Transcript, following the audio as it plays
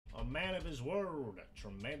man of his word.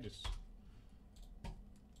 Tremendous.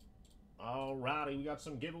 Alrighty, we got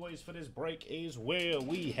some giveaways for this break as well.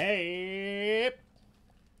 We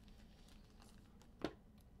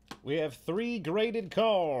have 3 graded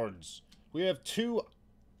cards. We have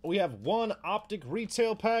 1 Optic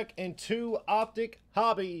Retail Pack and 2 Optic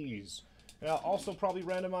Hobbies. And I'll also probably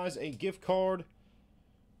randomize a gift card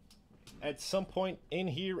at some point in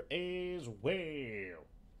here as well.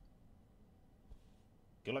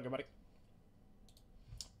 Good luck, everybody.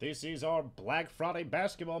 This is our Black Friday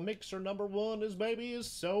basketball mixer. Number 1. This baby is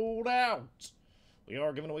sold out. We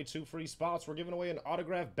are giving away 2 free spots. We're giving away an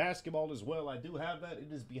autographed basketball as well. I do have that.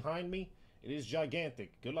 It is behind me. It is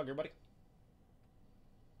gigantic. Good luck, everybody.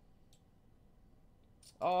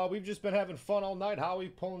 We've just been having fun all night. Howie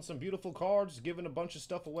pulling some beautiful cards, giving a bunch of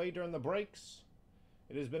stuff away during the breaks.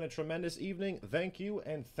 It has been a tremendous evening. Thank you,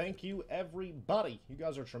 and thank you, everybody. You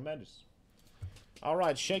guys are tremendous. All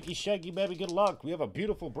right, shaky, baby, good luck. We have a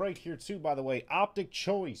beautiful break here, too, by the way. Optic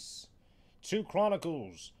Choice, 2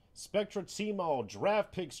 Chronicles, Spectra T-Mall,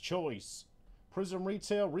 Draft Picks Choice, Prism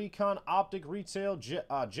Retail, Recon, Optic Retail,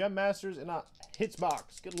 Gem Masters, and a Hits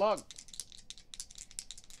Box. Good luck.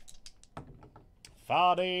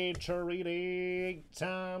 Fade, Charity, 8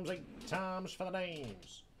 times for the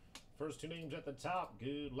names. First 2 names at the top.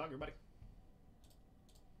 Good luck, everybody.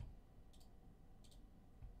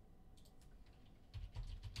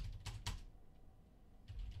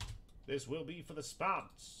 This will be for the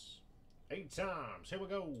spots. 8 times. Here we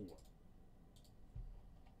go.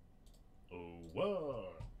 1,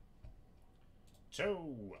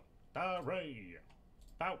 2, 3,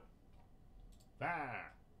 4, 5,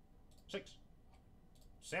 6,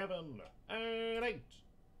 7, and 8.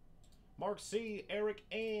 Mark C, Eric,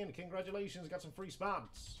 and congratulations. Got some free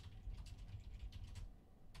spots.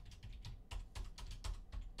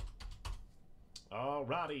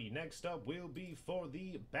 Alrighty, next up will be for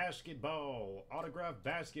the basketball. Autographed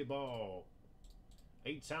basketball.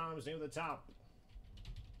 8 times near the top.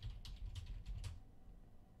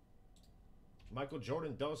 Michael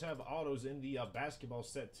Jordan does have autos in the basketball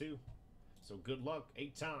set too. So good luck.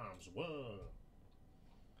 8 times. 1,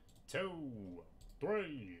 2,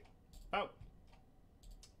 3, 4,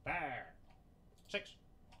 5, 6,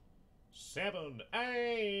 7,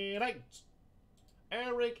 and 8.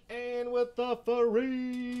 Eric, and with the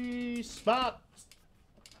free spot.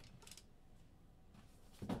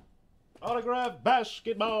 Autographed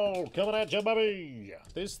basketball coming at you, baby.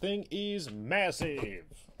 This thing is massive.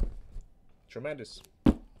 Tremendous.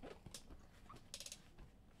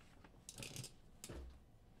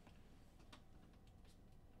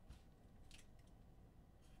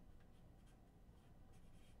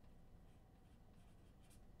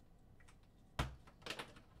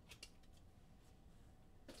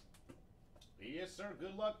 Yes, sir.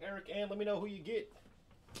 Good luck, Eric, and let me know who you get.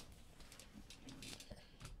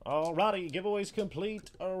 Alrighty, giveaways complete.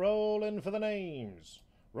 Rolling for the names.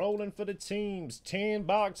 Rolling for the teams. 10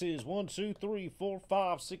 boxes. 1, 2, 3, 4,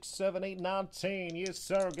 5, 6, 7, 8, 9, 10. Yes,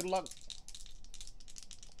 sir. Good luck.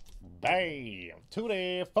 Bam. 2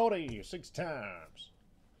 there. 40. 6 times.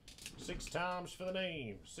 6 times for the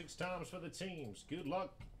names. 6 times for the teams. Good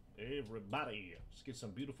luck, everybody. Let's get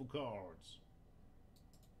some beautiful cards.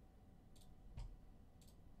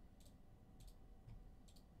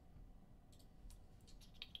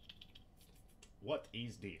 What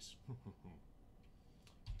is this?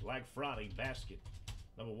 Black Friday basket.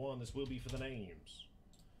 Number 1, this will be for the names.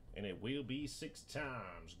 And it will be 6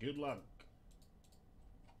 times. Good luck.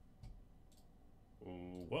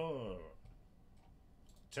 1,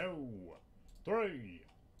 2, 3,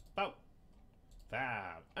 4,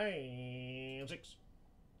 5, and 6.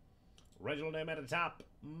 Original name at the top.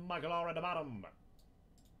 Michael R at the bottom.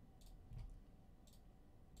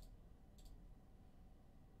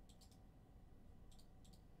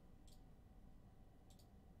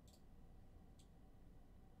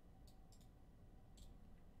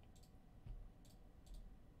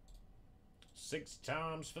 Six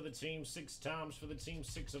times for the team, 6 times for the team,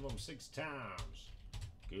 6 of them, 6 times.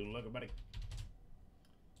 Good luck, everybody.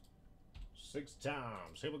 6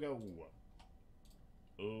 times. Here we go.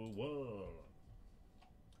 1,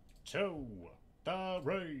 2,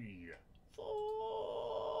 3,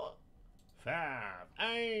 4, 5,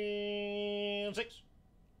 and 6.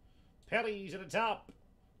 Pellies at the top.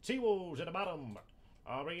 T-Wolves at the bottom.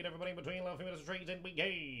 I'll read everybody in between. Love, minutes, trades, and we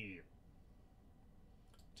gave.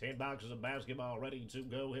 10 boxes of basketball ready to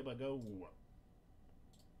go. Here we go.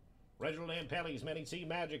 Reginald M. Pellies, Manny T.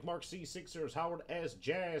 Magic, Mark C. Sixers, Howard S.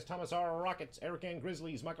 Jazz, Thomas R. Rockets, Eric N.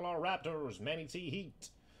 Grizzlies, Michael R. Raptors, Manny T. Heat,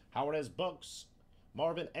 Howard S. Bucks,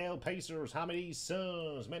 Marvin L. Pacers, Hamid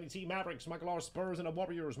Suns, Manny T. Mavericks, Michael R. Spurs and the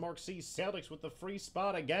Warriors, Mark C. Celtics with the free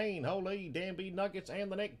spot again, Holy, Dan B. Nuggets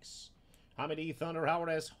and the Knicks, Hamid E. Thunder, Howard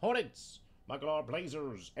S. Hornets, Michael R.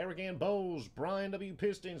 Blazers, Eric N. Bulls, Brian W.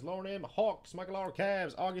 Pistons, Lauren M. Hawks, Michael R.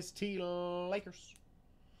 Cavs, August T. Lakers,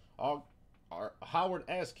 Howard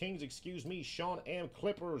S. Kings, excuse me, Sean M.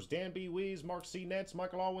 Clippers, Dan B. Wiz, Mark C. Nets,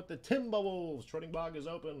 Michael R. with the Timberwolves. Trading block is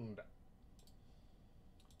opened.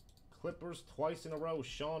 Clippers twice in a row,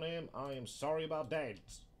 Sean M. I am sorry about that.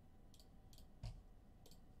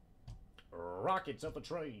 Rockets up a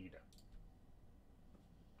trade.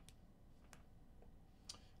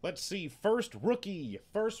 Let's see, first rookie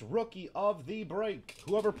of the break.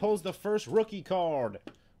 Whoever pulls the first rookie card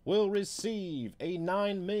will receive a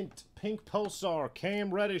 9-mint pink pulsar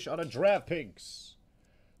Cam Reddish out of draft picks.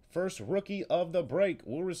 First rookie of the break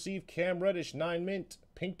will receive Cam Reddish 9-mint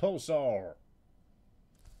pink pulsar.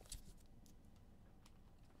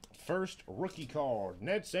 First rookie card,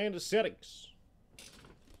 Nets and the Celtics.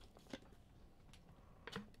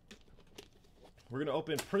 We're going to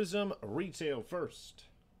open Prism Retail first.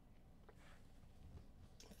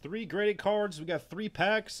 3 graded cards. We got 3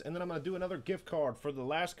 packs, and then I'm going to do another gift card for the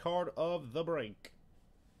last card of the break.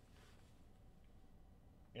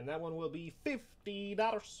 And that one will be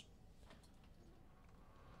 $50.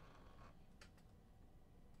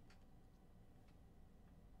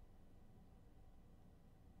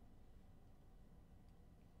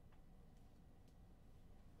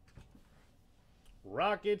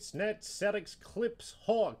 Rockets, Nets, Celtics, Clips,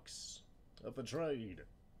 Hawks of the trade.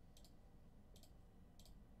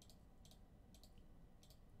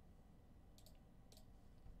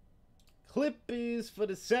 Clippies for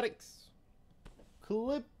the Celtics.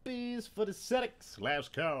 Clippies for the Celtics. Let's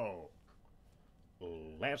go.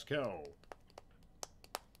 Let's go.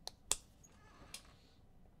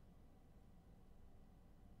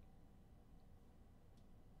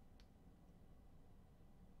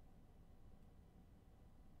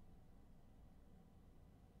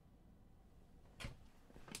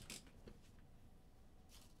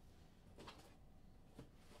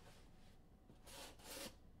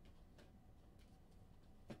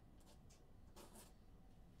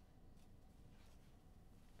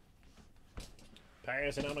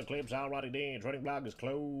 Passing on the Clips, alrighty then. Trading block is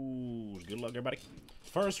closed. Good luck, everybody.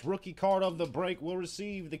 First rookie card of the break will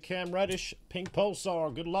receive the Cam Reddish pink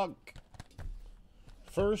pulsar. Good luck.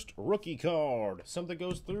 First rookie card. Something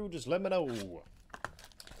goes through, just let me know.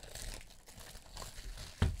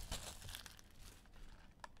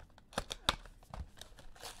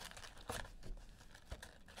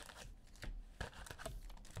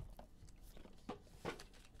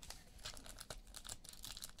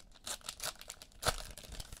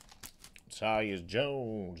 Tyus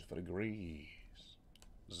Jones for the Grease.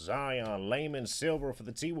 Zion Layman Silver for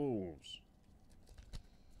the T-Wolves.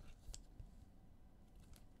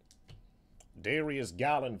 Darius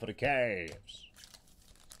Garland for the Cavs.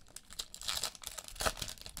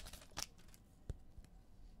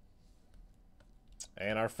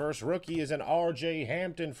 And our first rookie is an R.J.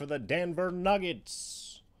 Hampton for the Denver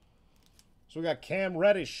Nuggets. So we got Cam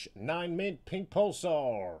Reddish, 9-mint pink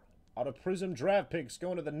pulsar. Out of Prism draft picks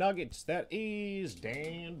going to the Nuggets. That is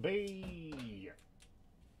Dan B.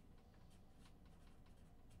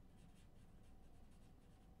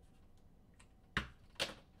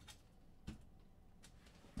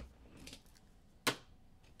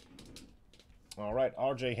 All right,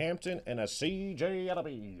 R.J. Hampton and a C.J.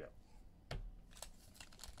 Adebayo.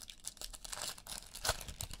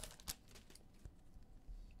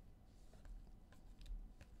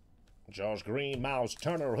 Josh Green, Miles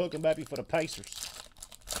Turner, hooking baby for the Pacers.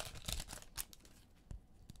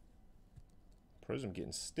 Prism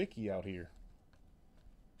getting sticky out here.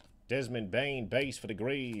 Desmond Bain, base for the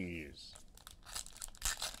Greys.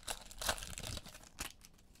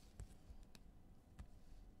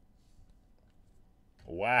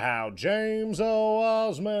 Wow, James O.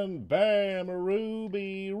 Osman, bam,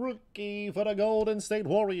 Ruby, rookie for the Golden State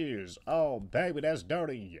Warriors. Oh, baby, that's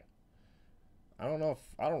dirty. I don't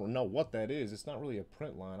know what that is. It's not really a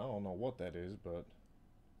print line. I don't know what that is, but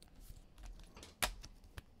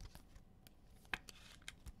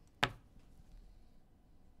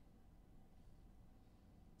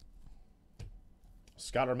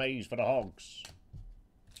Skylar Mays for the Hogs.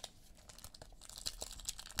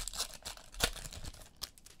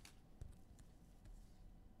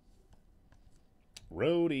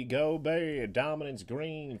 Rudy Gobert, Dominance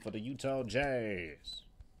Green for the Utah Jazz.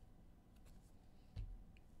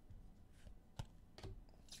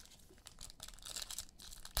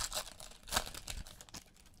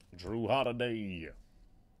 Drew Holiday.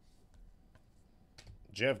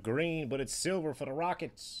 Jeff Green, but it's silver for the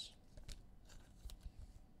Rockets.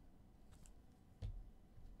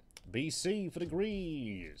 BC for the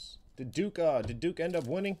Greaves. Did Duke end up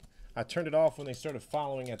winning? I turned it off when they started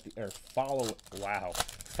fouling at the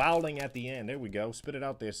end. There we go. Spit it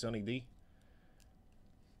out there, Sonny D.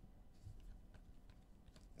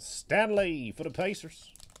 Stanley for the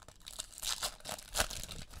Pacers.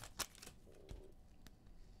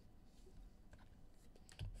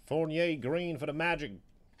 Fournier green for the Magic.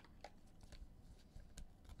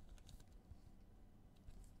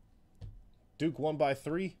 Duke won by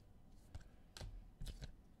 3.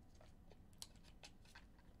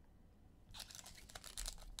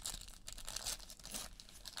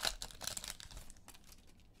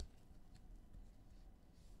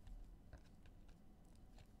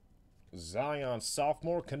 Zion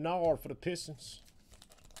sophomore. Kennard for the Pistons.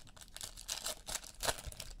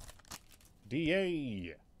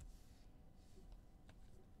 DA.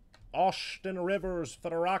 Austin Rivers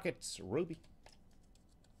for the Rockets. Ruby.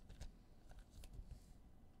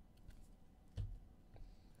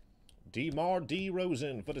 DeMar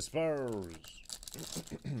DeRozan for the Spurs.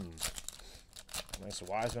 Nice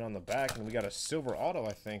Wiseman on the back. And we got a silver auto,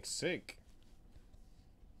 I think. Sick.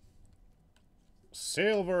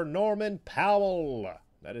 Silver Norman Powell.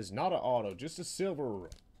 That is not an auto, just a silver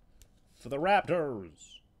for the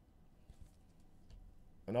Raptors.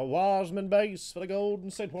 And a Wiseman base for the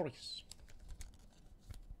Golden State Warriors.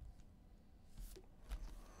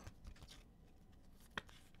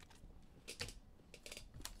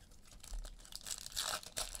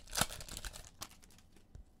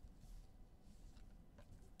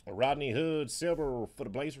 A Rodney Hood silver for the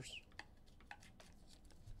Blazers.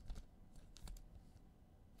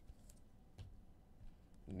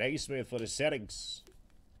 Naismith for the Celtics.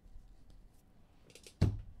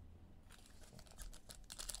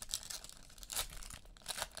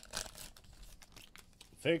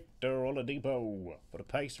 Victor Oladipo for the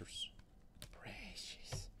Pacers.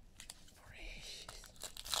 Precious.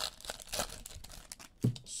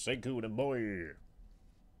 Sekou the boy.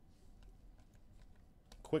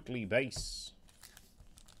 Quickly base.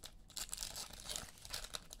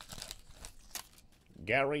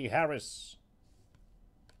 Gary Harris.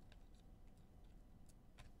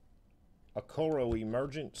 Okoro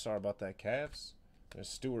Emergent. Sorry about that, Cavs. And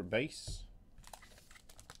Stewart base.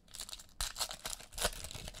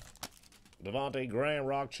 Devontae Graham,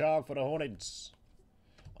 Rock Chalk for the Hornets.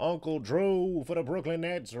 Uncle Drew for the Brooklyn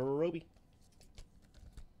Nets. Ruby.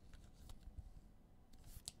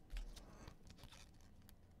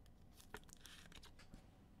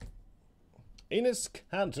 Enes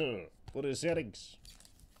Kanter for the Celtics.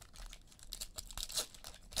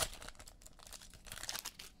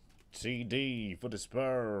 TD for the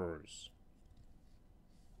Spurs.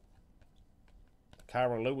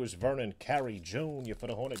 Kyra Lewis, Vernon Carey Jr. for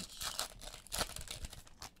the Hornets.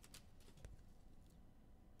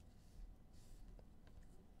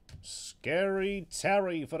 Scary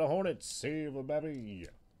Terry for the Hornets. Silver baby.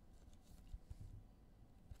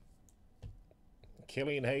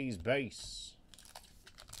 Killian Hayes base.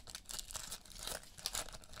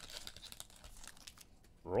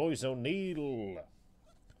 Royce O'Neal.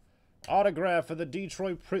 Autograph for the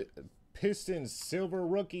Detroit Pistons. Silver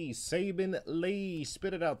rookie. Saban Lee.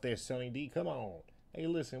 Spit it out there, Sonny D. Come on. Hey,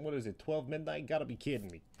 listen. What is it? 12 midnight? Gotta be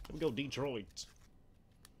kidding me. Let me go Detroit.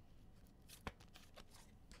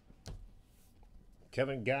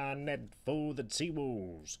 Kevin Garnett for the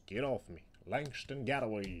T-Wolves. Get off me. Langston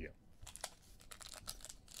Galloway.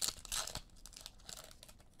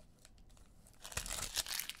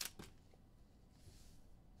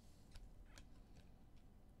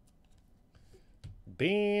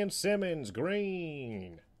 Ben Simmons,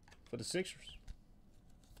 green for the Sixers.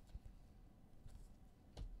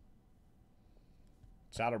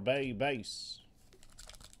 Tyler Bay, base.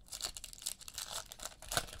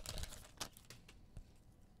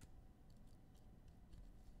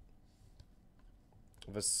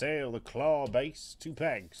 Vassell, the claw base. 2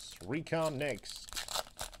 packs. Recon next.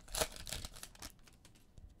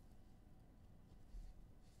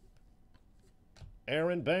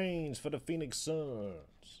 Aaron Baines for the Phoenix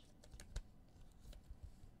Suns.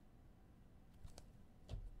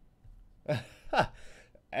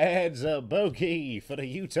 Adds a bogey for the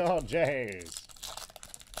Utah Jazz.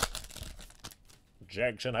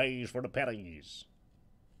 Jackson Hayes for the Petties.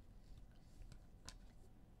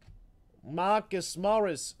 Marcus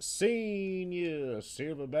Morris, Senior,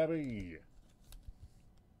 silver baby.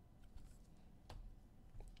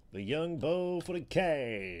 The Young Bull for the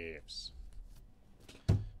Cavs.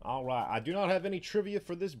 All right, I do not have any trivia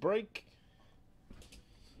for this break.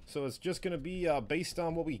 So it's just going to be based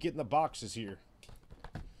on what we get in the boxes here.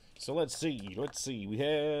 So let's see. We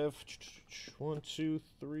have 1, 2,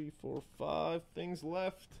 3, 4, 5 things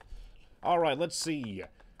left. All right, let's see.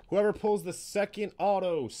 Whoever pulls the second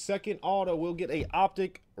auto will get a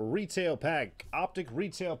Optic Retail Pack. Optic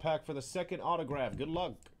Retail Pack for the second autograph. Good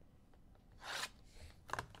luck.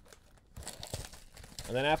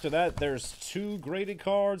 And then after that, there's 2 graded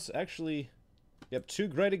cards. Actually, yep, 2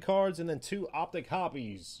 graded cards and then 2 Optic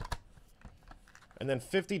Hobbies. And then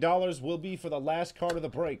 $50 will be for the last card of the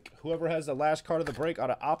break. Whoever has the last card of the break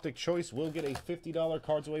out of Optic Choice will get a $50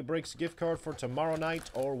 Cards Away Breaks gift card for tomorrow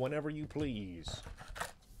night or whenever you please.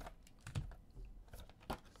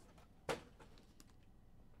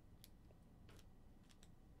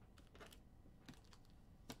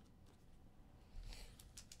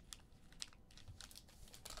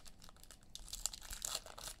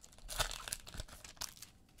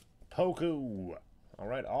 Poku. All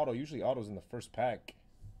right, auto. Usually auto's in the first pack.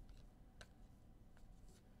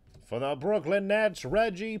 For the Brooklyn Nets,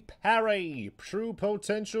 Reggie Perry. True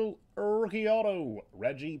potential rookie auto.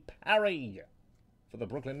 Reggie Perry for the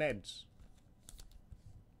Brooklyn Nets.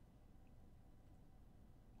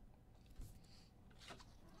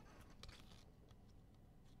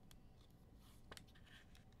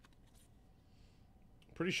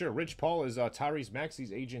 Pretty sure Rich Paul is Tyrese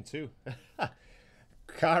Maxey's agent too.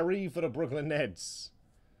 Kyrie for the Brooklyn Nets.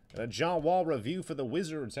 And a John Wall review for the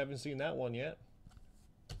Wizards. Haven't seen that one yet.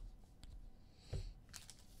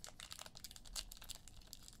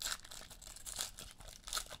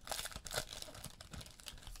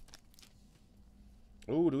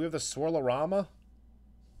 Ooh, do we have the Swirlorama?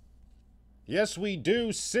 Yes, we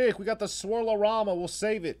do. Sick. We got the Swirlorama. We'll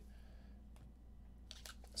save it.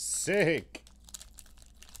 Sick.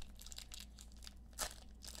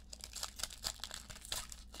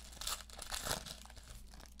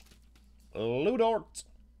 Ludort.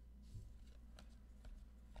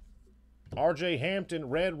 RJ Hampton,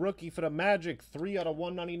 red rookie for the Magic, 3 out of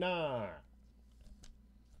 199.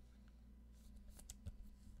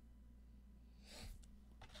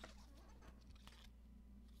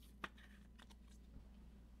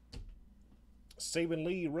 Saban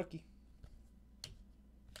Lee, rookie.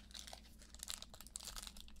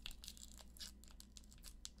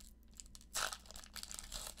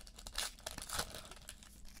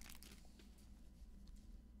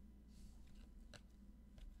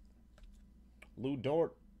 Lou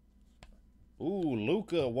Dort. Ooh,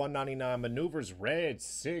 Luka, 199. Maneuvers red.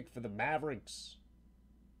 Sick for the Mavericks.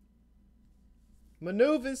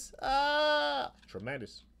 Maneuvers. Ah!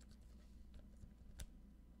 Tremendous.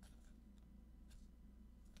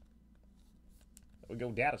 There we go,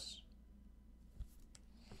 Gaddis.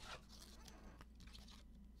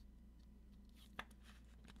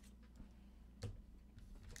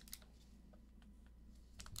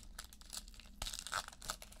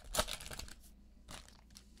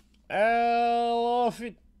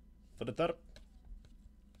 Elephant for the third.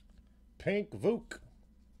 Pink Vuk.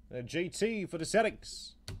 And JT for the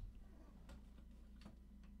Celtics.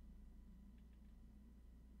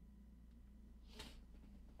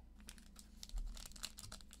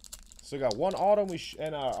 So we got one auto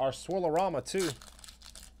and our Swirlorama too.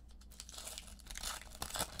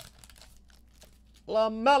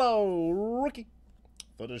 LaMelo rookie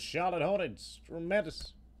for the Charlotte Hornets.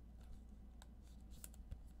 Tremendous.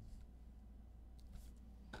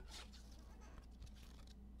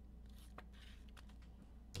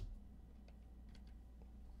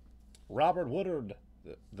 Robert Woodard,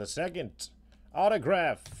 the second.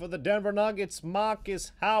 Autograph for the Denver Nuggets,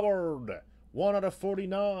 Marcus Howard. 1 out of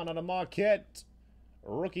 49 on a Marquette.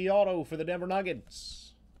 Rookie auto for the Denver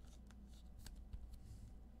Nuggets.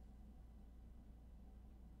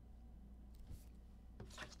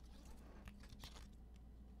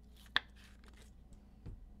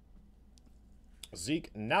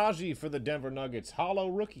 Zeke Naji for the Denver Nuggets, hollow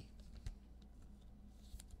rookie.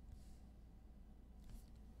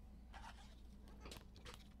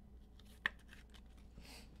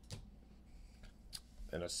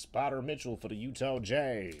 And a Spider Mitchell for the Utah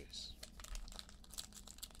Jazz.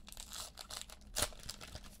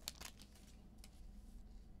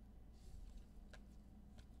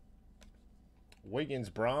 Wiggins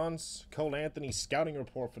bronze. Cole Anthony scouting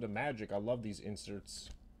report for the Magic. I love these inserts.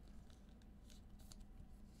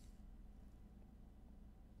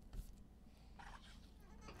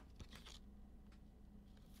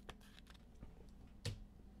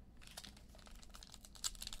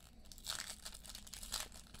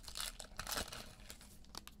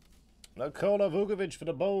 Nikola Vukovic for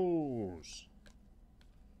the Bulls.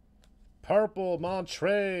 Purple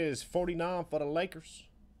Montrez, 49 for the Lakers.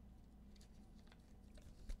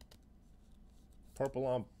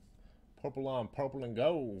 purple and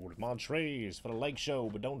gold. Montrez for the lake show,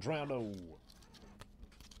 but don't drown though.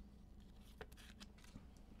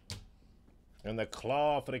 And the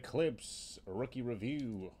claw for the Clips, rookie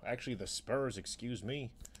review. Actually, the Spurs, excuse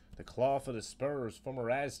me. The claw for the Spurs,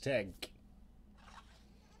 former Aztec.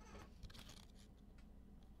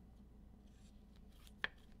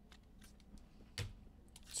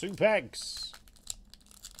 Two packs.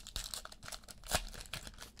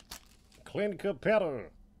 Clint Capella.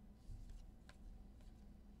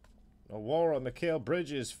 Aurora, Mikal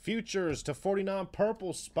Bridges. Futures to 49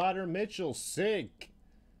 purple. Spider Mitchell. Sick.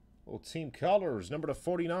 Little team colors. Number to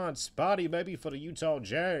 49. Spotty, maybe, for the Utah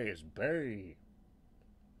Jazz. Bay.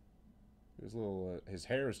 His little, his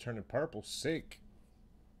hair is turning purple. Sick.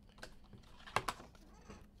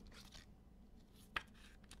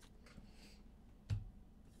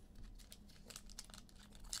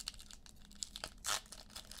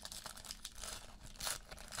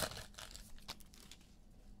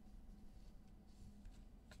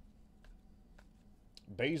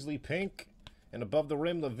 Baisley pink, and above the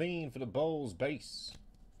rim, Levine for the Bulls base.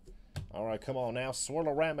 All right, come on now,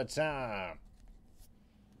 Swirlorama time.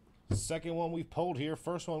 Second one we've pulled here.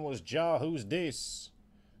 First one was Ja. Who's this?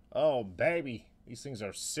 Oh, baby, these things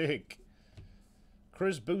are sick.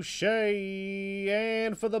 Chris Boucher,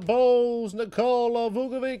 and for the Bulls, Nikola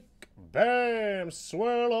Vukovic. Bam,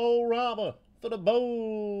 Swirlorama for the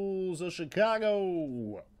Bulls of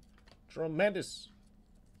Chicago. Tremendous.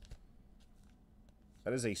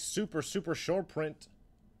 That is a super, super short print.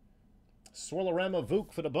 Swirlorama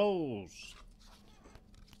Vuk for the Bulls.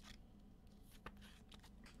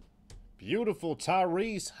 Beautiful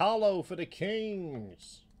Tyrese Hollow for the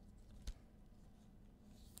Kings.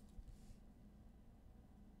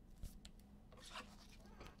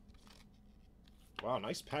 Wow,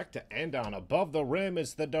 nice pack to end on. Above the rim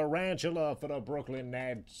is the Durangela for the Brooklyn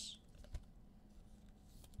Nets.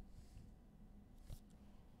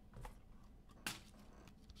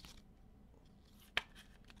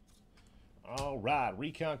 All right,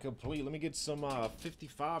 recon complete. Let me get some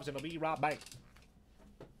 55s, and I'll be right back.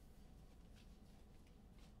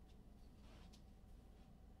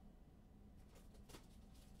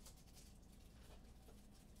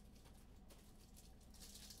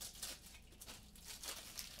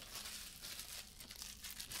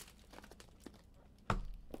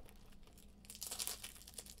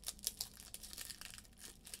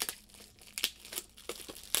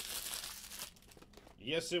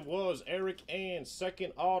 Yes, it was Eric and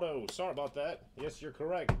second auto. Sorry about that. Yes, you're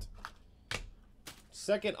correct.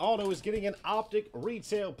 Second auto is getting an Optic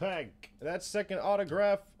retail pack. That second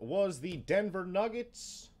autograph was the Denver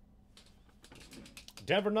Nuggets.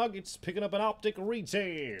 Denver Nuggets picking up an Optic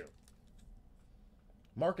retail.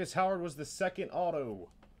 Marcus Howard was the second auto.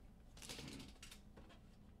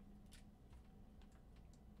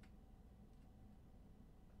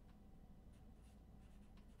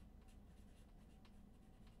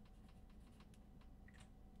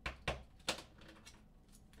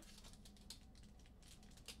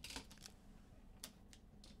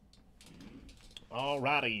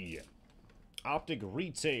 Alrighty. Optic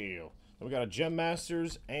retail. Then we got a Gem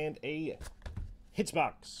Masters and a Hits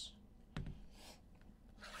box.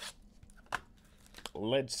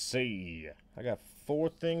 Let's see. I got 4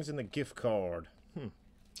 things in the gift card. I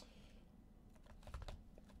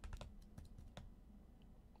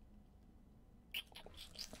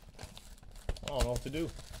don't know what to do.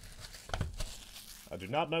 I do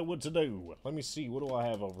not know what to do. Let me see. What do I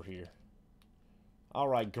have over here?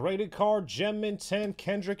 Alright, graded card, Gem Mint 10,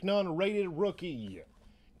 Kendrick Nunn, rated rookie.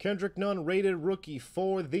 Kendrick Nunn, rated rookie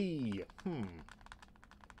for the,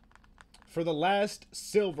 For the last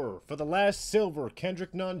silver,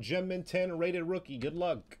 Kendrick Nunn, Gem Mint 10, rated rookie. Good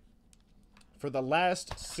luck. For the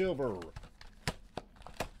last silver.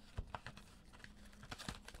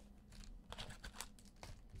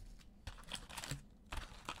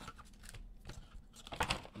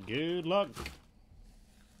 Good luck.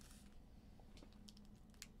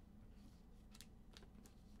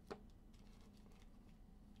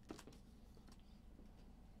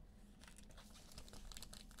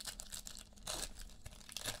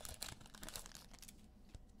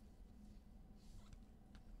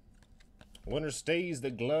 Winner stays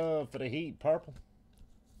the glove for the Heat, purple.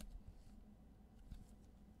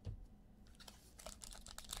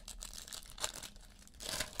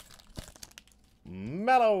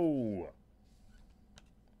 Mellow.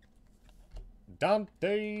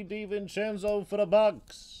 Dante DiVincenzo for the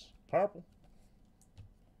Bucks, purple.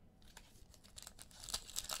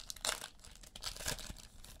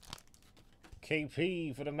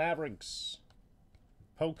 KP for the Mavericks,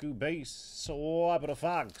 Poku base. Swipe of the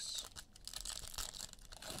Fox.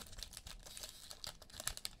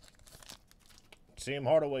 Tim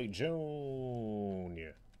Hardaway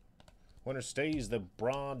Jr. Winner stays the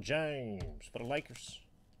LeBron James for the Lakers.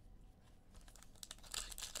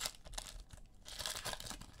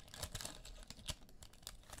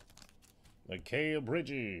 Mikal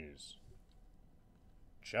Bridges.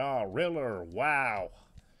 Ja Riller. Wow.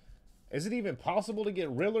 Is it even possible to get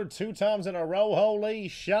Riller 2 times in a row? Holy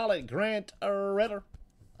Charlotte Grant Riller.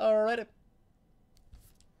 Already.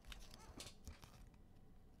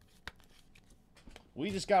 We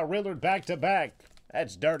just got Riller back to back.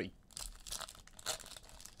 That's dirty.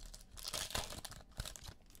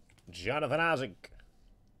 Jonathan Isaac.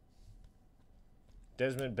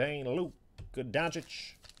 Desmond Bain. Luke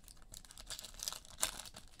Doncic.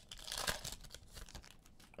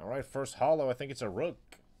 All right, first holo. I think it's a Rook.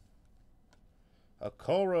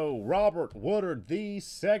 Okoro Robert Woodard the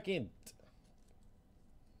second.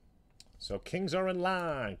 So Kings are in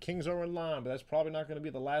line. Kings are in line, but that's probably not going to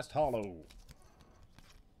be the last holo.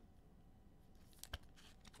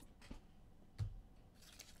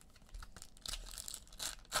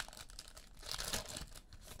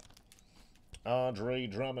 Andre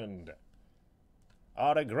Drummond.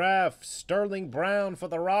 Autograph. Sterling Brown for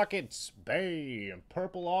the Rockets. Bam.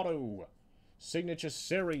 Purple auto. Signature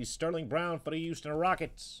series. Sterling Brown for the Houston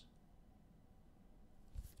Rockets.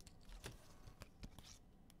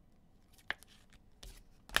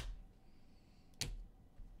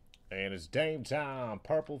 And it's Dame time.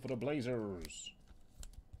 Purple for the Blazers.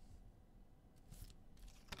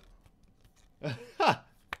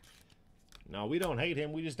 No, we don't hate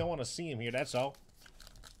him. We just don't want to see him here. That's all.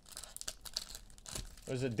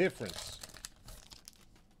 There's a difference.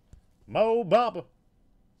 Mo Bamba.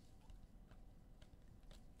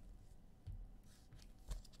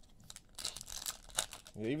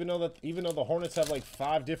 Even though the Hornets have like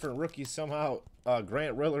 5 different rookies, somehow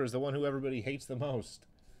Grant Riller is the one who everybody hates the most.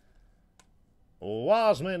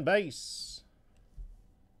 Wiseman base.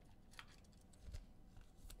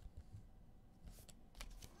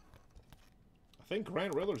 I think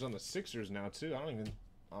Grant Riller's on the Sixers now too. I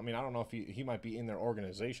don't know if he might be in their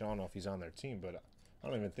organization. I don't know if he's on their team, but I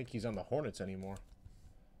don't even think he's on the Hornets anymore.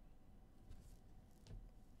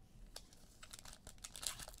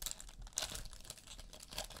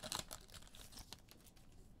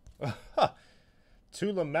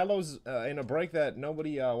 Two LaMelos in a break that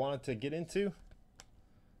nobody wanted to get into.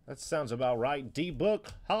 That sounds about right.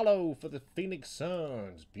 D-Book holo for the Phoenix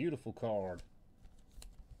Suns. Beautiful card.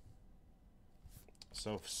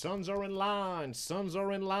 So Suns are in line. Suns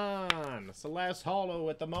are in line. It's the last holo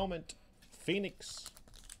at the moment. Phoenix.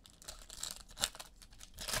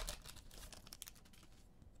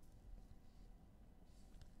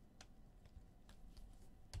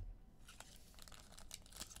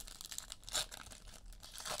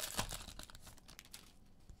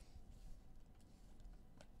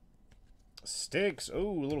 Sticks.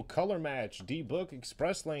 Ooh, a little color match. D-Book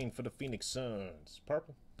Express Lane for the Phoenix Suns.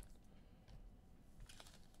 Purple.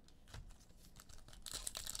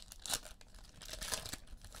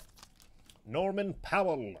 Norman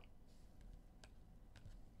Powell.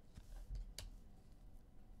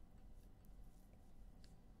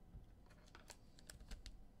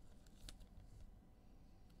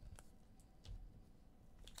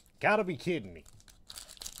 Gotta be kidding me.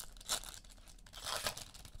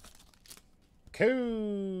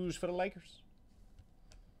 Coos for the Lakers.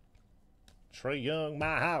 Trae Young,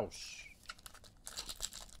 my house.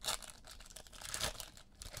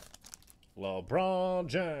 LeBron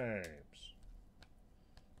James.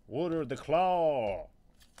 Woodard the Claw.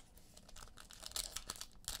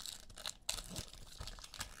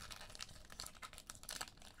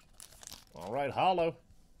 All right, holo.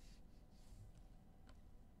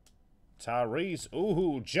 Tyrese.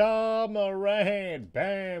 Ooh, Ja Morant.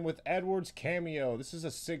 Bam, with Edwards cameo. This is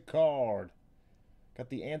a sick card. Got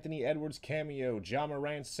the Anthony Edwards cameo. Ja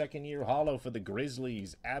Morant's second year holo for the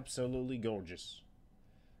Grizzlies. Absolutely gorgeous.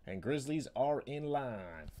 And Grizzlies are in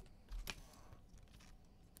line.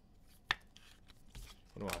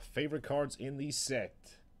 One of my favorite cards in the set.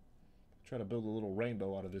 Try to build a little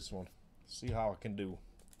rainbow out of this one. See how I can do.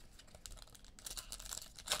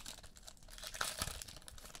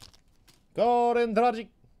 Golden Dragic.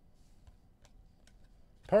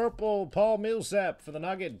 Purple Paul Millsap for the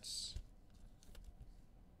Nuggets.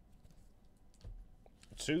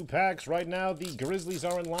 2 packs right now. The Grizzlies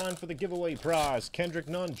are in line for the giveaway prize. Kendrick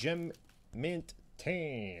Nunn, Gem Mint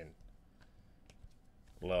 10.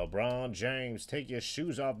 LeBron James, take your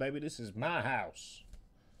shoes off, baby. This is my house.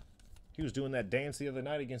 He was doing that dance the other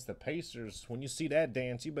night against the Pacers. When you see that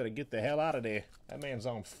dance, you better get the hell out of there. That man's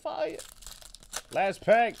on fire. Last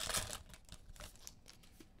pack.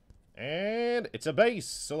 And it's a base.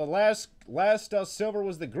 So the last silver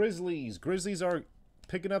was the Grizzlies. Grizzlies are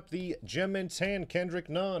picking up the Gem and Tan, Kendrick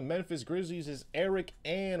Nunn. Memphis Grizzlies is Eric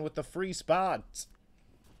Ann with the free spot.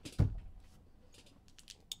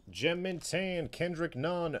 Gem and Tan, Kendrick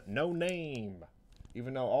Nunn, no name.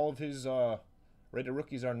 Even though all of his rated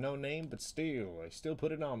rookies are no name, but still, I still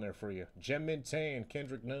put it on there for you. Gem and Tan,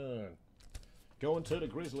 Kendrick Nunn. Going to the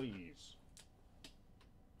Grizzlies.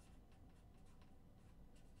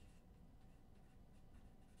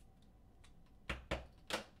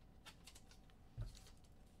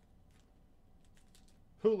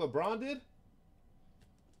 Who, LeBron did?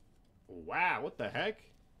 Wow, what the heck?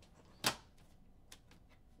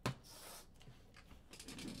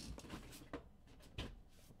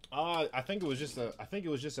 I think it was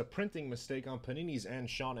just a printing mistake on Panini's and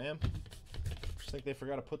Sean M. I think they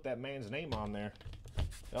forgot to put that man's name on there.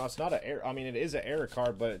 No, it's not an error. I mean, it is an error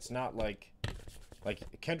card, but it's not like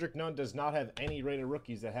Kendrick Nunn does not have any rated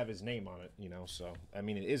rookies that have his name on it, you know. So I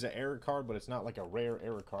mean, it is an error card, but it's not like a rare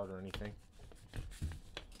error card or anything.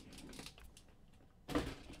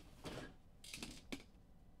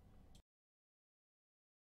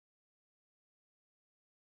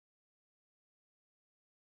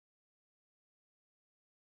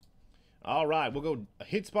 All right, we'll go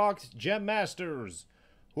Hitsbox Gem Masters.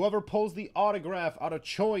 Whoever pulls the autograph out of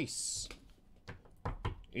choice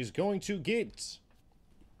is going to get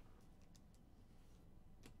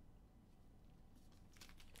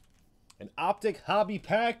an Optic Hobby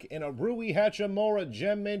Pack and a Rui Hachimura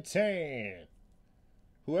Gem and Tan.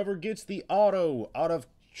 Whoever gets the auto out of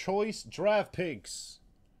choice draft picks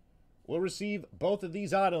will receive both of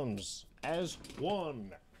these items as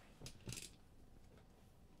one.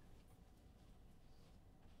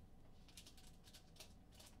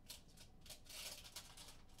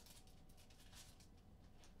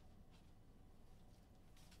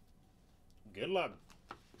 Good luck.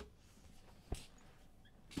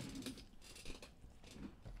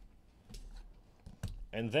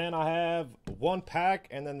 And then I have one pack,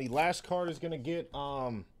 and then the last card is going to get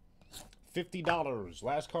 $50.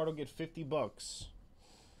 Last card will get 50 bucks.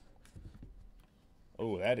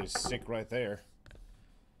 Oh, that is sick right there.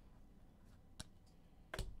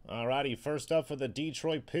 Alrighty, first up for the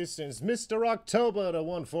Detroit Pistons, Mr. October to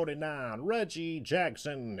 149, Reggie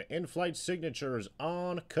Jackson, in-flight signatures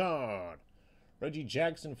on card. Reggie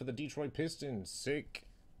Jackson for the Detroit Pistons, sick.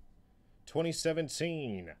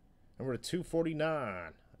 2017, number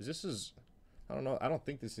 249. I don't know, I don't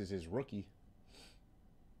think this is his rookie.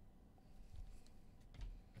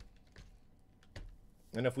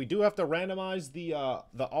 And if we do have to randomize the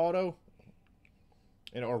auto,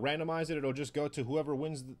 or randomize it, it'll just go to whoever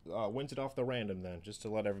wins it off the random then, just to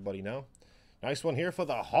let everybody know. Nice one here for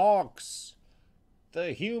the Hawks.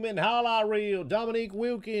 The Human Highlight Reel, Dominique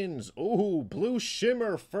Wilkins. Ooh, Blue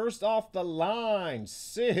Shimmer, first off the line.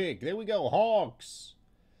 Sick. There we go, Hawks.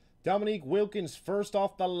 Dominique Wilkins, first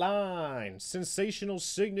off the line. Sensational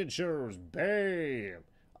signatures. Bam.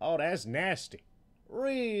 Oh, that's nasty.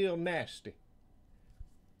 Real nasty.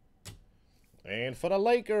 And for the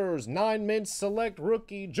Lakers, 9-mint select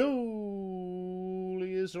rookie, Julius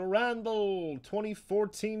Randle.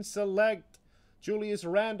 2014 select. Julius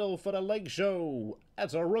Randle for the Lake Show.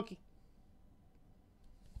 That's a rookie.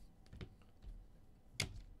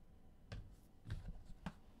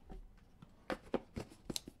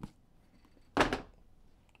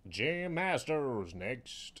 Jam Masters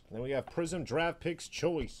next. Then we have Prism Draft Picks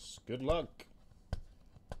Choice. Good luck.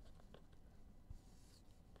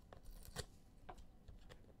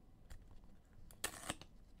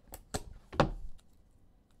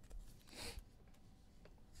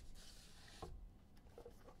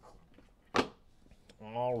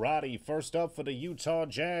 Alrighty, first up for the Utah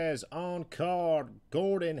Jazz on card,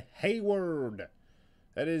 Gordon Hayward.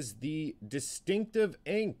 That is the Distinctive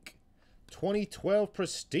Ink 2012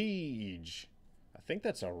 Prestige. I think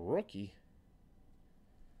that's a rookie.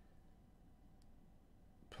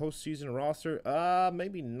 Postseason roster?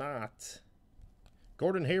 Maybe not.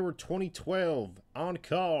 Gordon Hayward 2012 on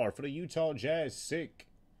card for the Utah Jazz, sick.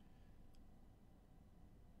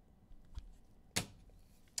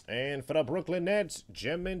 And for the Brooklyn Nets,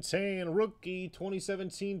 Gem and Tan rookie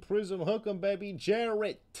 2017 Prism Hook'em, baby,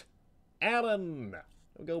 Jarrett Allen. There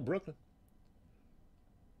we go, Brooklyn.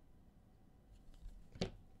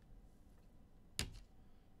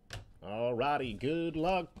 Alrighty, good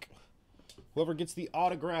luck. Whoever gets the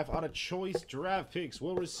autograph out of choice draft picks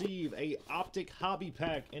will receive a Optic Hobby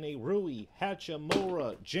Pack and a Rui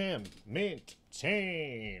Hachimura Gem Mint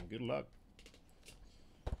 10. Good luck.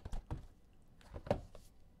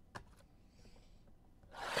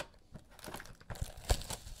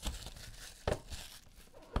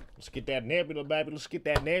 Let's get that nebula, baby. Let's get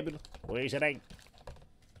that nebula. Where's it at?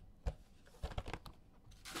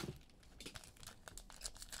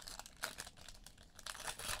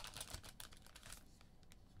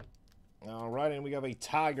 All right, and we have a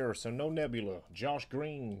Tiger, so no Nebula. Josh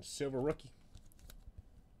Green, silver rookie.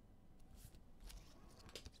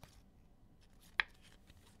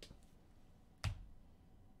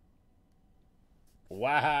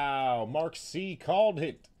 Wow, Mark C. called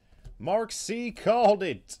it. Mark C. called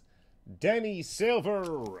it. Denny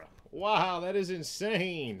Silver. Wow, that is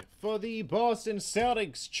insane. For the Boston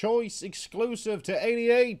Celtics, choice exclusive to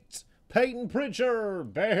 88, Peyton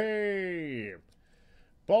Pritchard. Bam.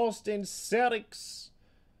 Boston Celtics.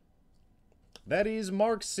 That is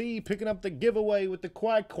Mark C. picking up the giveaway with the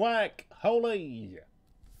quack quack. Holy.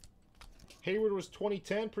 Hayward was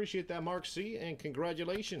 2010. Appreciate that, Mark C. And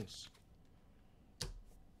congratulations.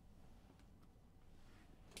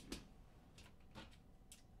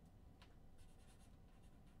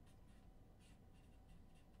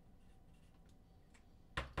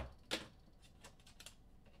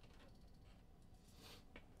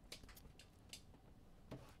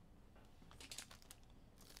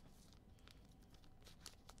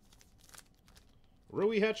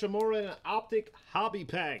 Rui Hachimura and an Optic Hobby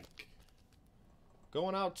Pack.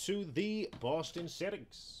 Going out to the Boston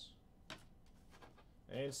Celtics.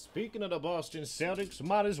 And speaking of the Boston Celtics,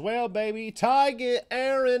 might as well, baby. Tiger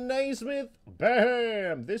Aaron Naismith.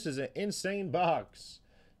 Bam! This is an insane box.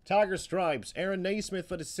 Tiger Stripes. Aaron Naismith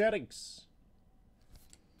for the Celtics.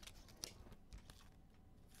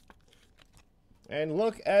 And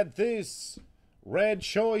look at this. Red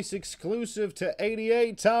choice exclusive to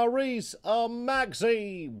 88, Tyrese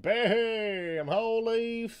Maxey. Bam!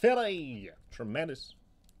 Holy Philly. Tremendous.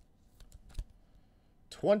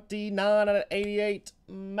 29 out of 88,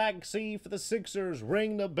 Maxey for the Sixers.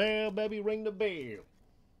 Ring the bell, baby, ring the bell.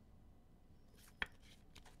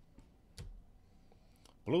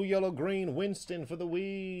 Blue, yellow, green, Winston for the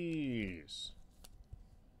Wiz.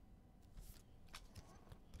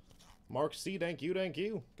 Mark C, thank you, thank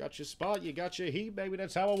you. Got your spot, you got your heat, baby.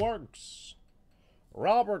 That's how it works.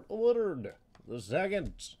 Robert Woodard, the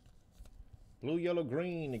second. Blue, yellow,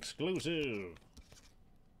 green, exclusive.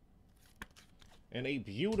 And a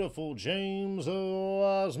beautiful James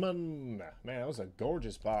Osman. Man, that was a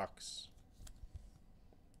gorgeous box.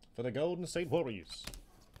 For the Golden State Warriors.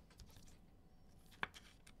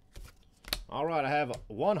 All right, I have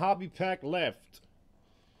one hobby pack left.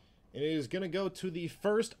 It is going to go to the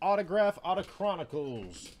first autograph out of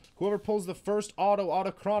Chronicles. Whoever pulls the first auto out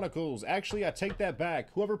of Chronicles. Actually, I take that back.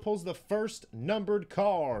 Whoever pulls the first numbered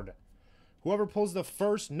card. Whoever pulls the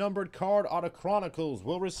first numbered card out of Chronicles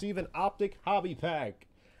will receive an Optic Hobby Pack.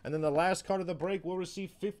 And then the last card of the break will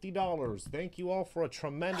receive $50. Thank you all for a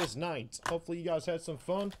tremendous night. Hopefully you guys had some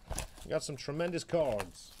fun. We got some tremendous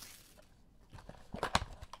cards.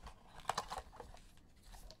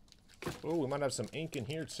 Oh, we might have some ink in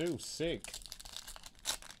here too. Sick.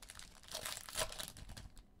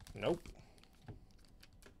 Nope.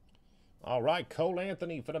 All right, Cole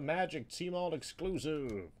Anthony for the Magic Team All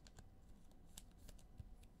exclusive.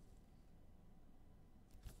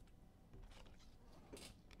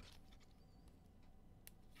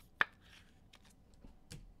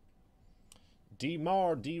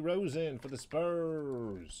 DeMar DeRozan for the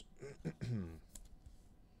Spurs.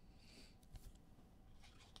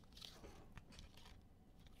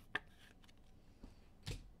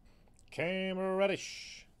 Cam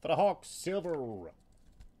Reddish for the Hawks, silver.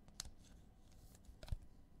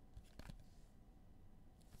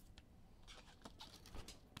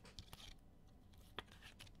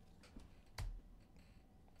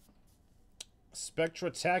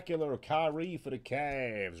 Spectacular Kyrie for the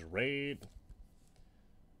Cavs, red.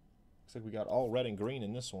 Looks like we got all red and green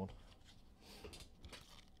in this one.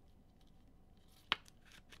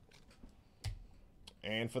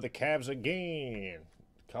 And for the Cavs again,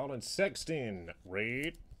 Colin Sexton,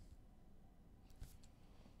 red.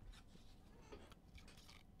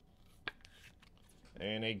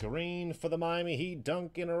 And a green for the Miami Heat,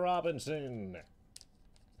 Duncan Robinson.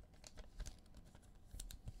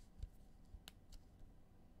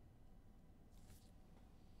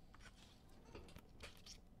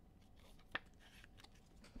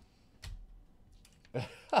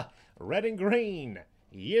 Red and green.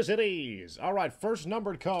 Yes, it is. All right, first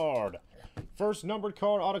numbered card first numbered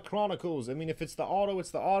card out of Chronicles. I mean, if it's the auto,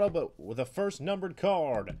 it's the auto, but with the first numbered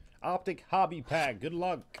card. Optic Hobby Pack. Good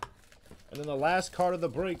luck. And then the last card of the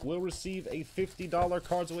break will receive a $50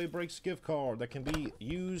 Cards Away Breaks gift card that can be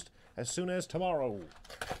used as soon as tomorrow.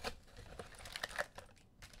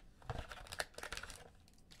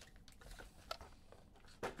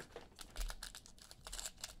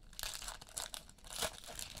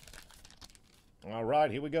 All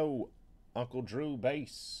right, here we go. Uncle Drew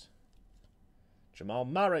base. Jamal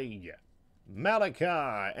Murray. Malachi.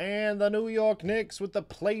 And the New York Knicks with the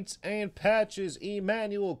plates and patches.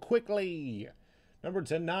 Emmanuel Quickly. Number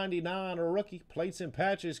 299, a rookie. Plates and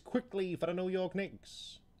patches Quickly for the New York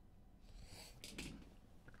Knicks.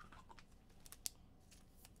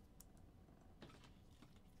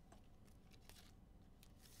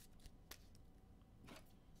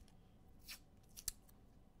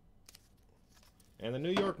 And the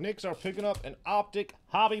New York Knicks are picking up an Optic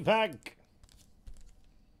Hobby Pack.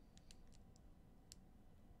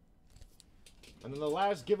 And then the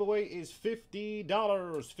last giveaway is $50.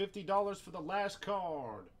 $50 for the last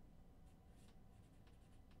card.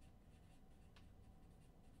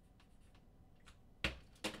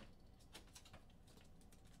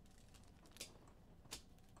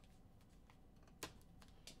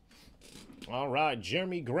 All right,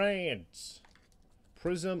 Jeremy Grant.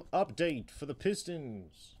 Prism update for the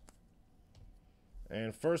Pistons.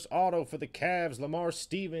 And first auto for the Cavs, Lamar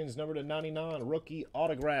Stevens, number to 99, rookie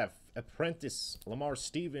autograph. Apprentice, Lamar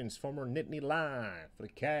Stevens, former Nittany Lion for the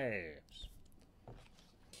Cavs.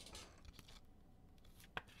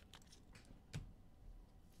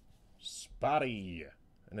 Spotty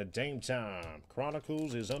and a Dame Time.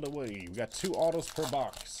 Chronicles is underway. We got 2 autos per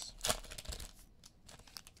box.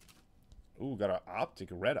 Ooh, got an optic,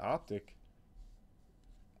 red optic.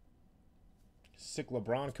 Sick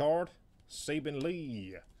LeBron card. Saban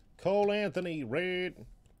Lee. Cole Anthony, red.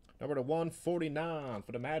 Number to 149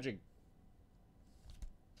 for the Magic.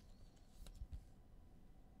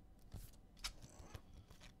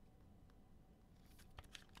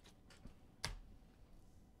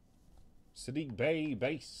 Sadiq Bey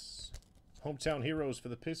base. Hometown Heroes for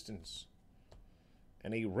the Pistons.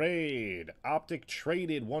 And a red optic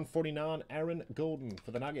traded 149 Aaron Golden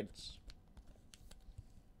for the Nuggets.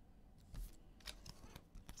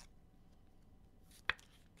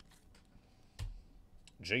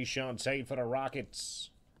 Jayshawn Tate for the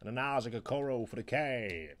Rockets. And an Isaac Okoro for the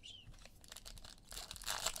Cavs.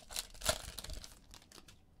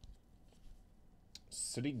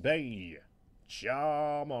 Sadiq Bey.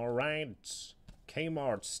 Ja Morant.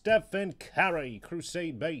 Kmart. Stephen Curry.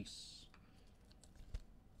 Crusade base.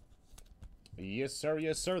 Yes, sir.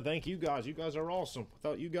 Yes, sir. Thank you guys. You guys are awesome.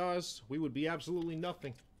 Without you guys, we would be absolutely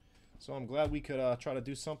nothing. So I'm glad we could try to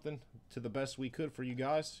do something to the best we could for you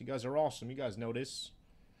guys. You guys are awesome. You guys know this.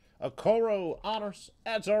 Okoro honors.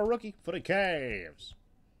 That's our rookie for the Cavs.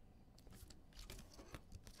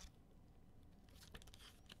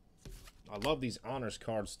 I love these honors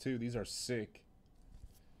cards too. These are sick.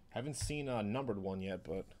 Haven't seen a numbered one yet,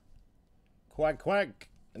 but Quack Quack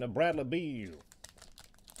and a Bradley Beal.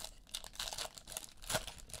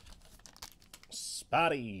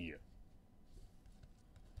 Spotty.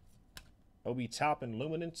 Obi Toppin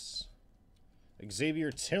Luminance.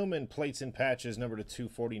 Xavier Tillman plates and patches, number to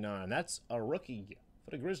 249. That's a rookie for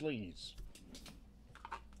the Grizzlies.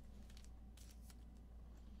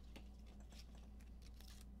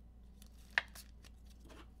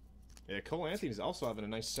 Yeah, Cole Anthony's also having a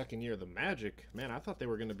nice second year. The Magic, man, I thought they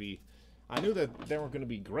were going to be... I knew that they weren't going to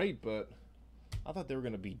be great, but I thought they were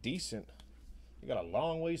going to be decent. They got a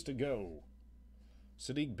long ways to go.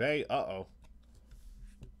 Sadiq Bey, uh-oh.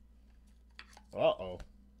 Uh-oh.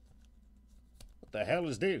 What the hell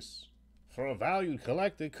is this? For a valued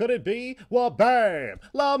collector, could it be? Well, bam!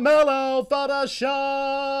 LaMelo for the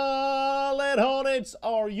Charlotte Hornets.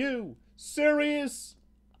 Are you serious?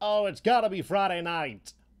 Oh, it's got to be Friday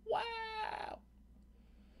night. Wow!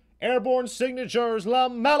 Airborne signatures,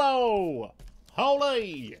 LaMelo.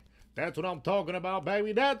 Holy! That's what I'm talking about,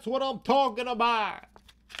 baby. That's what I'm talking about.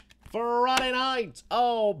 Friday night.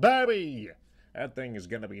 Oh, baby. That thing is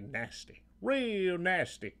going to be nasty. Real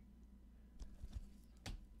nasty.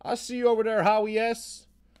 I see you over there, Howie S.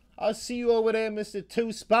 I see you over there, Mr.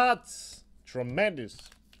 Two Spots. Tremendous.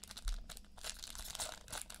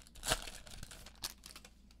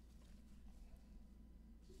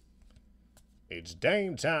 It's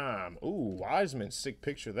Dame time. Ooh, Wiseman, sick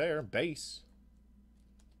picture there. Base.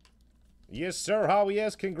 Yes, sir, Howie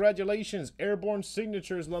S. Congratulations. Airborne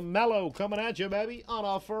signatures, LaMelo coming at you, baby, on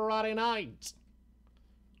a Friday night.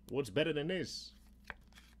 What's better than this?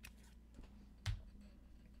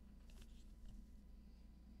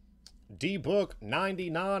 D-Book,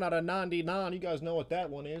 99 out of 99. You guys know what that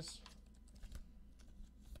one is.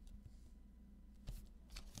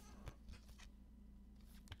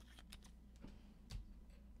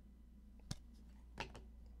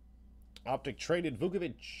 Optic traded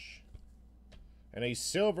Vukovic. And a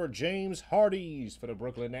silver James Hardy's for the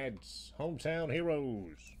Brooklyn Nets. Hometown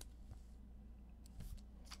Heroes.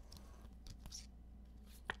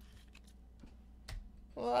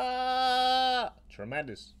 Ah,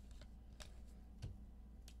 tremendous.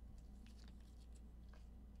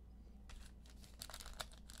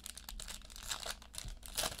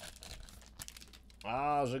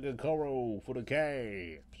 Ah, Zagakoro for the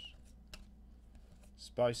Cavs.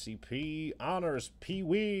 Spicy P. Honors P.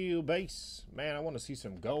 Wheel base. Man, I want to see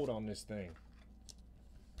some gold on this thing.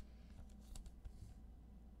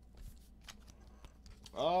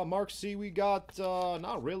 Mark C, we got,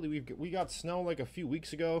 not really. We got snow like a few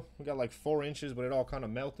weeks ago. We got like 4 inches, but it all kind of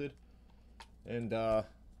melted. And,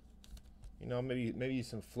 you know, maybe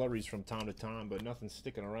some flurries from time to time, but nothing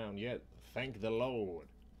sticking around yet. Thank the Lord.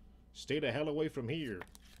 Stay the hell away from here.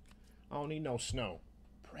 I don't need no snow.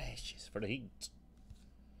 Precious for the heat.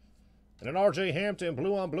 And an RJ Hampton,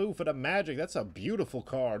 blue on blue for the Magic. That's a beautiful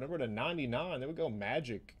card. Number to 99. There we go,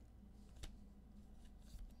 Magic.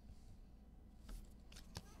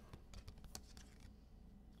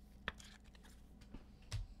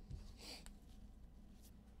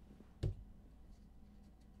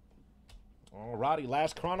 Alrighty,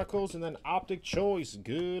 last Chronicles and then Optic Choice.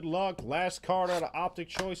 Good luck. Last card out of Optic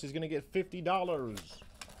Choice is going to get $50.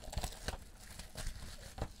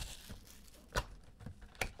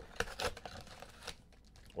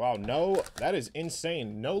 Wow, no, that is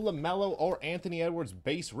insane. No LaMelo or Anthony Edwards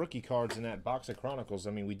base rookie cards in that box of Chronicles.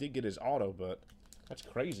 I mean, we did get his auto, but that's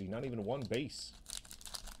crazy. Not even one base.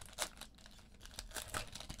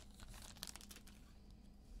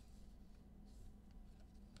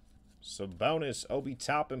 Sabonis, Obi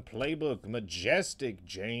Toppin Playbook, Majestic,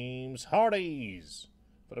 James Hardy's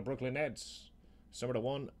for the Brooklyn Nets. That's number to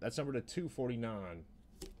 1. That's number to 249.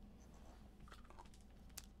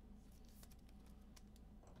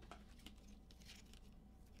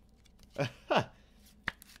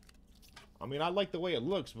 I mean, I like the way it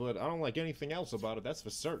looks, but I don't like anything else about it. That's for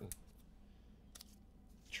certain.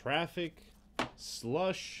 Traffic,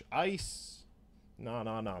 slush, ice.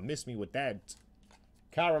 No. Miss me with that.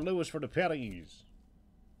 Kyra Lewis for the Petties.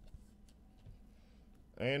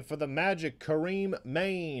 And for the Magic, Kareem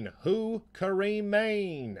Maine. Who? Kareem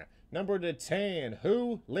Maine. Number to 10.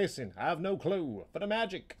 Who? Listen, I have no clue. For the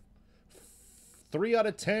Magic. 3 out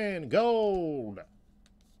of 10. Gold.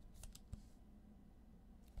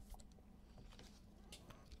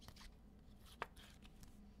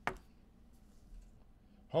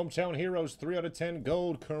 Hometown Heroes, 3 out of 10.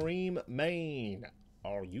 Gold, Kareem Maine.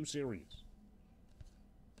 Are you serious?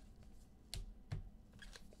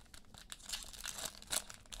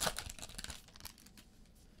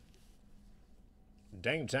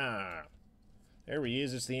 Dame time. There he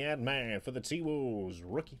is. It's the Ant-Man for the T-Wolves.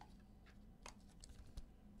 Rookie.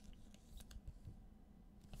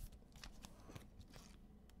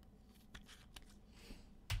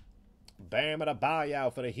 Bam at a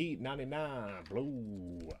buyout for the Heat. 99.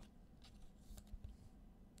 Blue.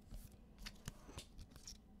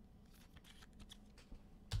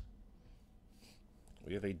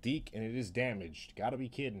 We have a Deke, and it is damaged. Gotta be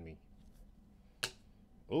kidding me.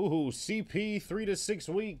 Ooh, CP, 3 to 6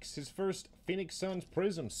 weeks. His first Phoenix Suns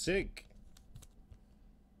Prism. Sick.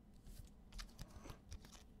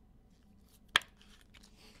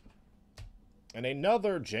 And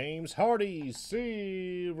another James Hardy.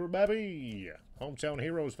 Silver, baby. Hometown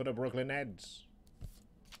Heroes for the Brooklyn Nets.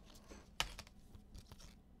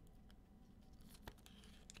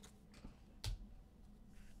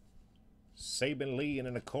 Saban Lee and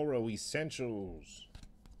an Okoro Essentials.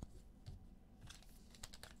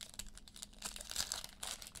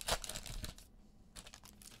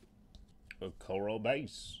 Okoro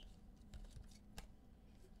base.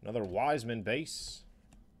 Another Wiseman base.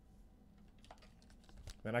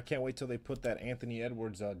 Man, I can't wait till they put that Anthony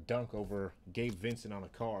Edwards dunk over Gabe Vincent on a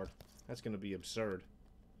card. That's going to be absurd.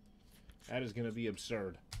 That is going to be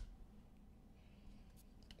absurd.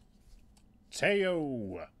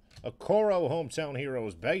 Teo. Okoro Hometown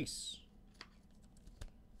Heroes base.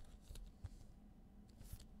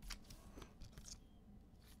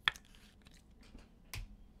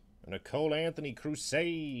 And a Cole Anthony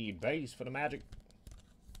Crusade base for the Magic.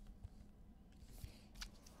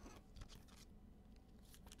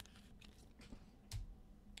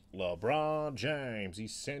 LeBron James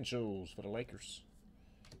Essentials for the Lakers.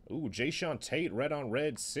 Ooh, Jayshawn Tate, red on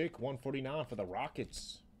red, sick, 149 for the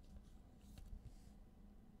Rockets.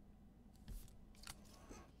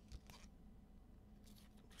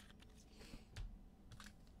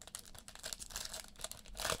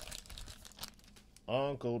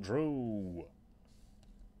 Uncle Drew.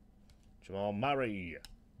 Jamal Murray.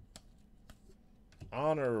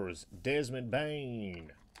 Honors, Desmond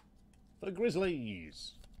Bain. For the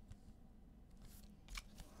Grizzlies.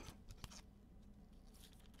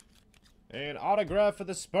 And autograph for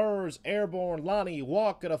the Spurs, Airborne, Lonnie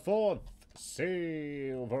Walker the 4th.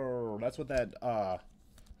 Silver. That's what that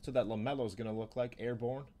LaMelo's gonna look like,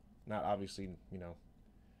 Airborne. Not obviously, you know,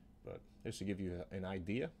 but this should give you an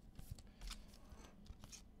idea.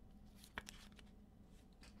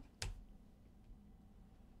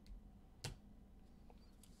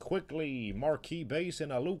 Quickly, marquee base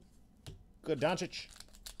and a Luka Doncic.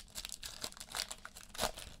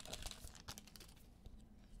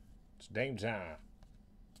 It's Dame time.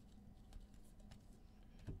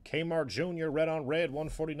 Kmart Jr. red on red,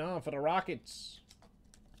 149 for the Rockets.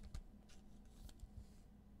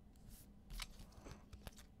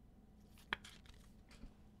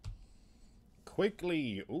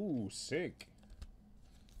 Quickly, ooh, sick.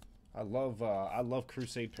 I love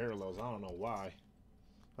Crusade Parallels. I don't know why.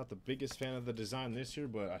 Not the biggest fan of the design this year,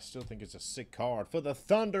 but I still think it's a sick card. For the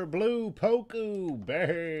Thunder Blue, Poku,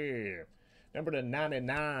 bam. Number to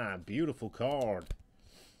 99, beautiful card.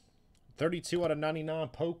 32 out of 99,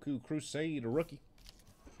 Poku, Crusade, rookie.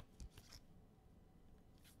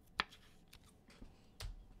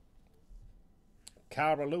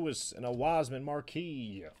 Kyra Lewis and a Wiseman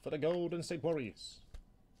marquee for the Golden State Warriors.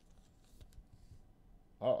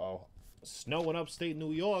 Uh-oh. Snow in upstate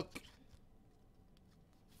New York.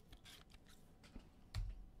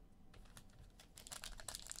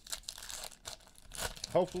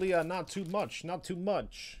 Hopefully not too much. Not too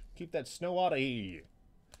much. Keep that snow out of here.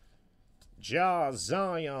 Ja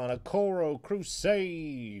Zion, Okoro,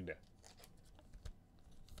 Crusade.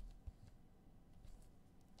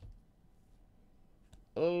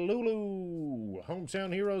 Lulu,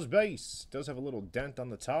 Hometown Heroes base. Does have a little dent on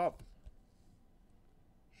the top.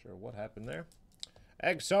 Sure what happened there.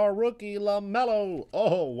 XR rookie LaMelo.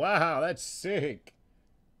 Oh, wow, that's sick.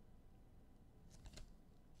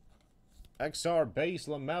 XR base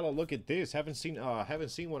LaMelo. Look at this. Haven't seen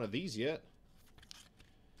one of these yet.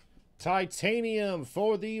 Titanium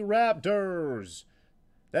for the Raptors.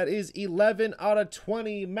 That is 11 out of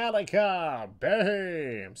 20. Malachi.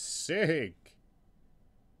 Bam. Sick.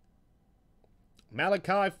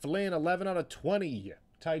 Malachi Flynn, 11 out of 20.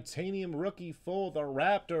 Titanium rookie for the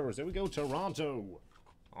Raptors. There we go, Toronto.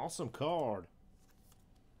 Awesome card.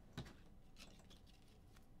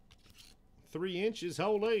 3 inches,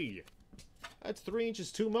 holy. That's 3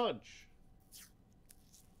 inches too much.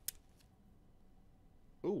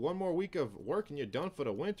 Ooh, 1 more week of work and you're done for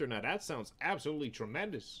the winter. Now that sounds absolutely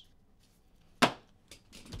tremendous.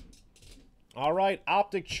 All right,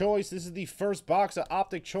 Optic Choice. This is the first box of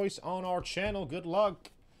Optic Choice on our channel. Good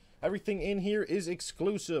luck. Everything in here is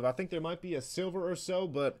exclusive. I think there might be a silver or so,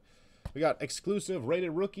 but we got exclusive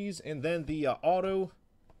rated rookies and then the auto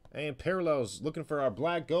and parallels. Looking for our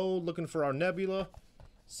black gold, looking for our Nebula.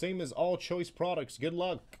 Same as all Choice products. Good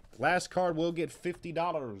luck. Last card will get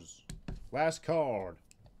 $50. Last card.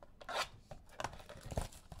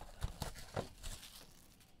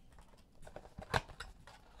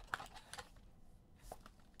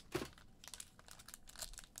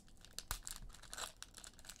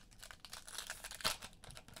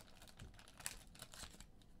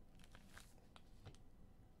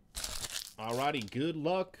 Alrighty, good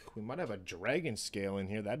luck. We might have a dragon scale in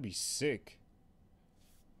here. That'd be sick.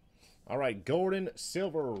 Alright, Gordon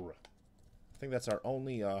Silver. I think that's our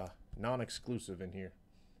only non-exclusive in here.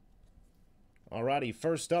 Alrighty,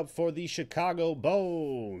 first up for the Chicago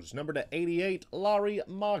Bulls. Number to 88, Lauri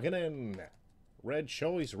Markkanen. Red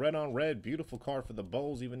choice, red on red. Beautiful card for the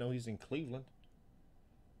Bulls, even though he's in Cleveland.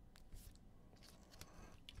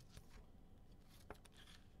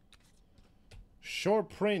 Short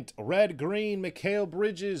print, red-green, Mikal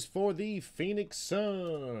Bridges for the Phoenix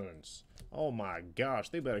Suns. Oh my gosh,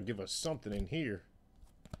 they better give us something in here.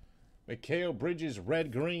 Mikal Bridges,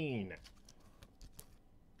 red-green.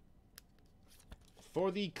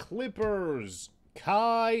 For the Clippers,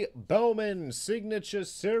 Kai Bowman, Signature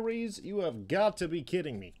Series. You have got to be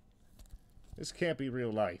kidding me. This can't be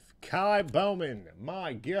real life. Kai Bowman,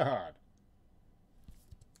 my God.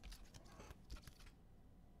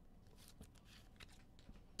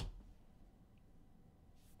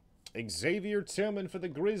 Xavier Tillman for the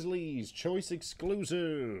Grizzlies. Choice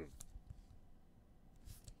exclusive.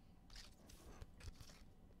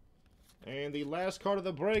 And the last card of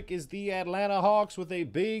the break is the Atlanta Hawks with a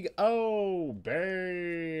big O.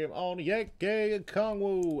 Bam. Onyeka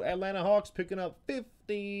Okongwu. Atlanta Hawks picking up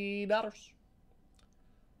 $50.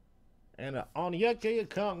 And Onyeka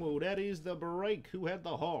Okongwu, that is the break. Who had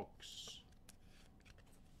the Hawks?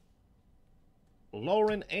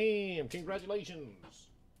 Lauren Am, congratulations.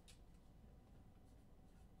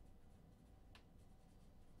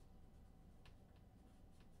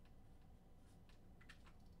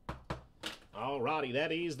 Alrighty,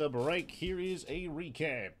 that is the break. Here is a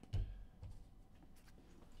recap.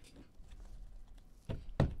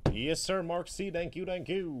 Yes, sir, Mark C. Thank you, thank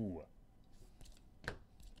you.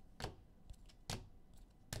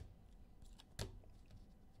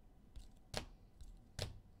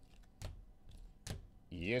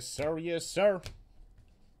 Yes, sir, yes, sir.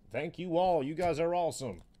 Thank you all. You guys are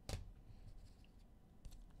awesome.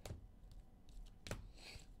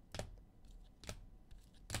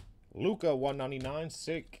 Luca, 199,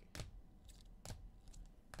 sick.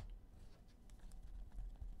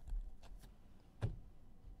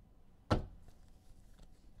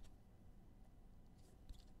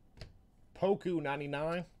 Poku,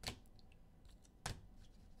 99.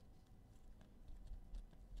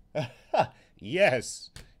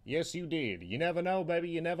 Yes. Yes, you did. You never know, baby.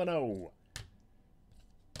 You never know.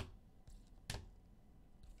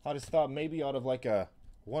 I just thought maybe out of like a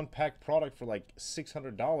one-pack product for like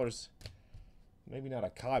 $600. Maybe not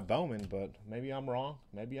a Kai Bowman, but maybe I'm wrong.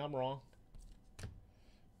 Maybe I'm wrong.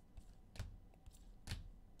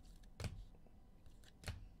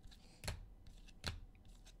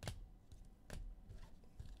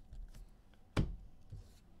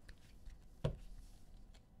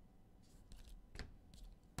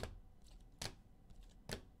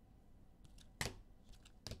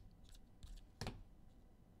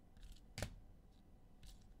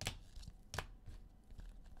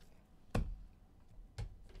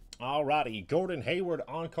 Alrighty, Gordon Hayward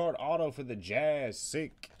on-card auto for the Jazz,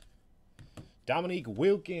 sick. Dominique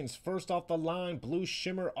Wilkins, first off the line, blue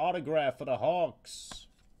shimmer autograph for the Hawks.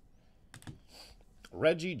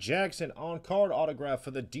 Reggie Jackson, on-card autograph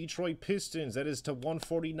for the Detroit Pistons, that is to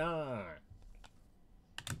 149.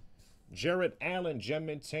 Jarrett Allen, Gem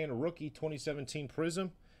Mint 10 rookie 2017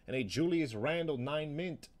 Prism, and a Julius Randle 9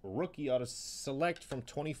 Mint rookie auto select from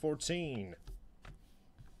 2014.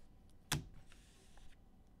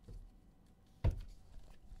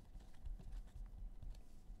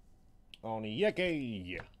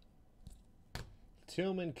 Onyeka.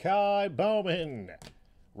 Tillman Kai Bowman.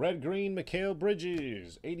 Red Green Mikal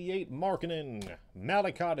Bridges. 88 Markkanen.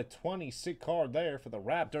 Malachi to 20. Sick card there for the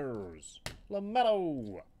Raptors.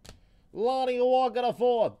 LaMelo. Lonnie Walker the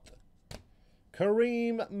fourth.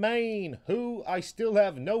 Kareem Maine, who I still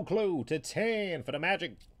have no clue, to 10 for the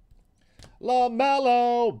Magic.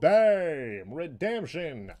 LaMelo. Bam.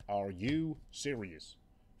 Redemption. Are you serious?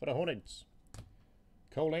 For the Hornets.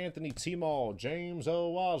 Cole Anthony, T-Mall, James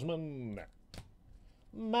O. Osman.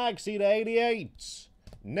 Maxey to 88.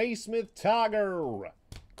 Naismith Tiger.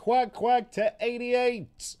 Quack Quack to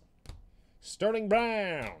 88. Sterling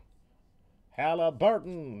Brown.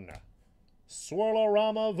 Halliburton.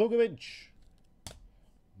 Swirlorama Vukovic.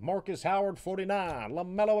 Marcus Howard, 49.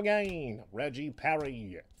 LaMelo again. Reggie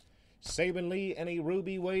Perry. Saban Lee and a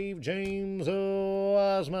Ruby Wave, James O.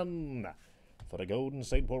 Osman. For the Golden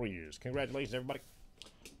State Warriors. Congratulations, everybody.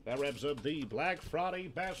 That wraps up the Black Friday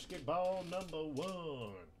Basketball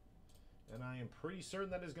 #1. And I am pretty certain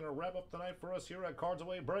that is going to wrap up the night for us here at Cards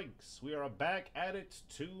Away Breaks. We are back at it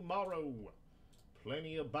tomorrow.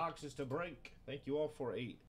 Plenty of boxes to break. Thank you all for a